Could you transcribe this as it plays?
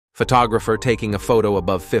Photographer taking a photo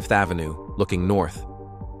above Fifth Avenue, looking north.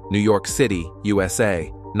 New York City,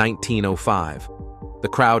 USA, 1905. The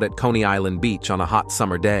crowd at Coney Island Beach on a hot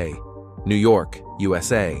summer day. New York,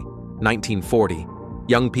 USA, 1940.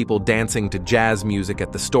 Young people dancing to jazz music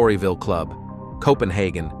at the Storyville Club.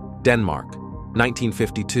 Copenhagen, Denmark,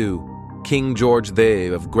 1952. King George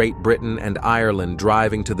VI of Great Britain and Ireland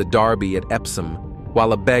driving to the Derby at Epsom,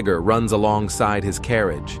 while a beggar runs alongside his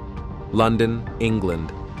carriage. London,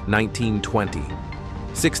 England, 1920.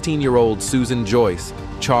 16-year-old Susan Joyce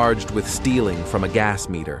charged with stealing from a gas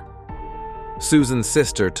meter. Susan's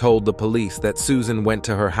sister told the police that Susan went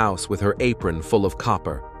to her house with her apron full of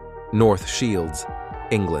copper. North Shields,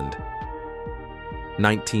 England,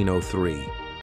 1903.